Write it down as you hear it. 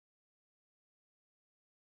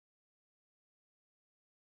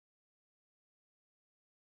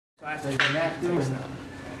So you're not doing that.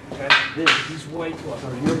 Okay? This. He's way too up.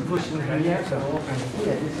 So you're pushing the here, so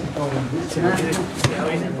yeah, this is going this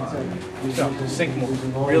So, sink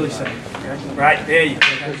more. Really sink. Okay? Right, there you go.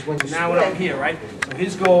 Now when I'm here, right? So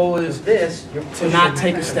his goal is this, to not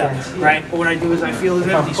take a step, right? But what I do is I feel his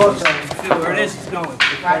empty space. Feel where it is, it's going.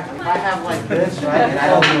 If I have like this, right, and I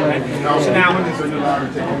don't do anything. So now,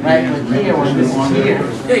 right, like here, when this is here.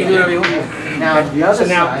 yeah, you do whatever you want. Now the other So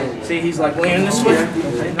now, side. see, he's like leaning this way. No,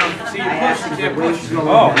 see, you push, you can't push.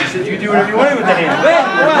 Oh, he said you do whatever you want with the hand. Go ahead,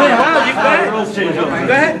 go ahead, you go ahead.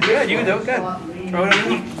 Go ahead, good, you can do it, good. Throw it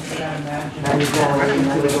underneath. Now you're going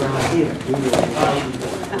into the ground here.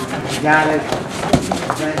 You gotta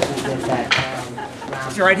eventually get that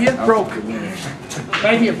ground. See right here, broke.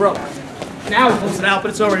 Right here, broke. Now he pulls it out, but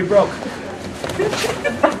it's already broke.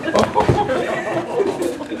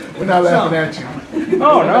 We're not laughing at you.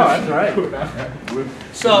 Oh, no, that's right.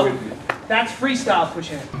 So, that's freestyle push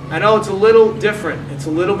hand. I know it's a little different. It's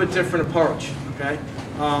a little bit different approach, okay?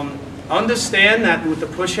 Understand that with the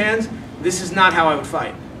push hands, this is not how I would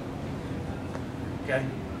fight, okay?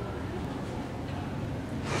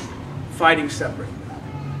 Fighting's separate.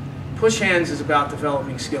 Push hands is about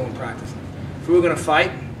developing skill and practice. If we were going to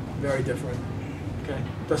fight, very different, okay?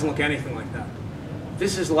 Doesn't look anything like that.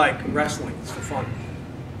 This is like wrestling. It's for fun.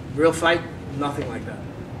 Real fight, nothing like that.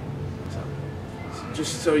 So,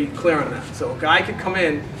 just so you're clear on that. So a guy could come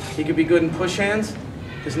in, he could be good in push hands,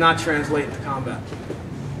 does not translate into combat.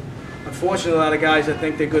 Unfortunately, a lot of guys that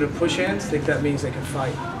think they're good at push hands think that means they can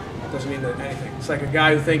fight. Doesn't mean that anything. It's like a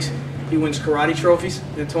guy who thinks he wins karate trophies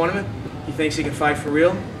in a tournament. He thinks he can fight for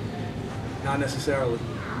real. Not necessarily.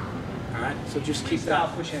 All right. So just keep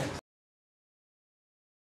that push hands.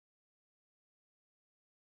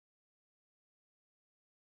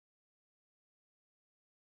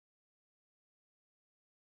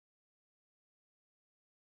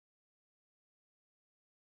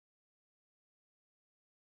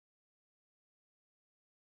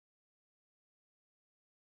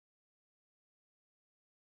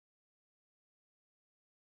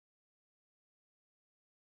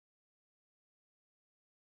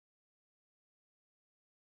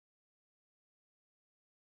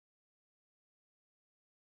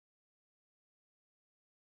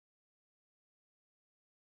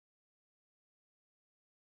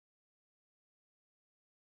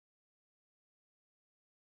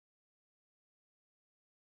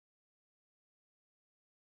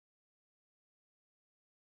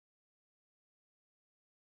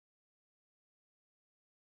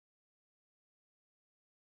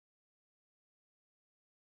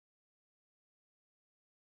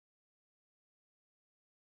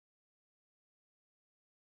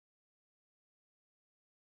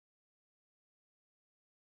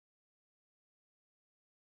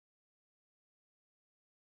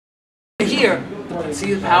 Here,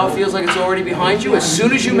 see how it feels like it's already behind you? As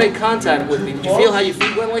soon as you make contact with me, did you feel how your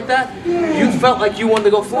feet went like that? You felt like you wanted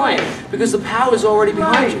to go flying because the power is already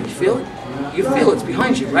behind you. You feel it? You feel it's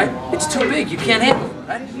behind you, right? It's too big. You can't handle it,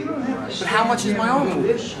 right? But how much is my arm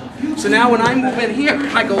moving? So now when I move in here,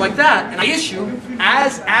 I go like that, and I issue,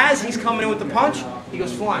 as he's coming in with the punch, he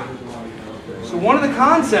goes flying. So one of the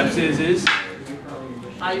concepts is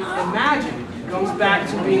I imagine, comes back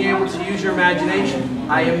to being able to use your imagination.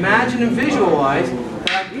 I imagine and visualize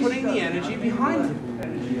that I'm putting the energy behind him.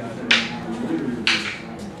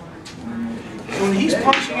 So when he's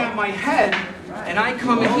punching at my head and I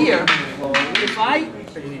come in here, if I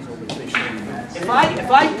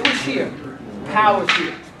push here, power's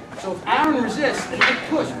here. So if Aaron resists and I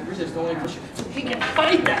push, resist, only push it, he can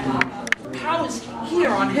fight that. Power's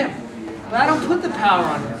here on him. But I don't put the power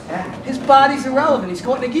on him. His body's irrelevant. He's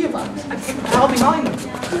caught in a gearbox. I put the power behind him.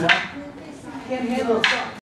 Can't handle it.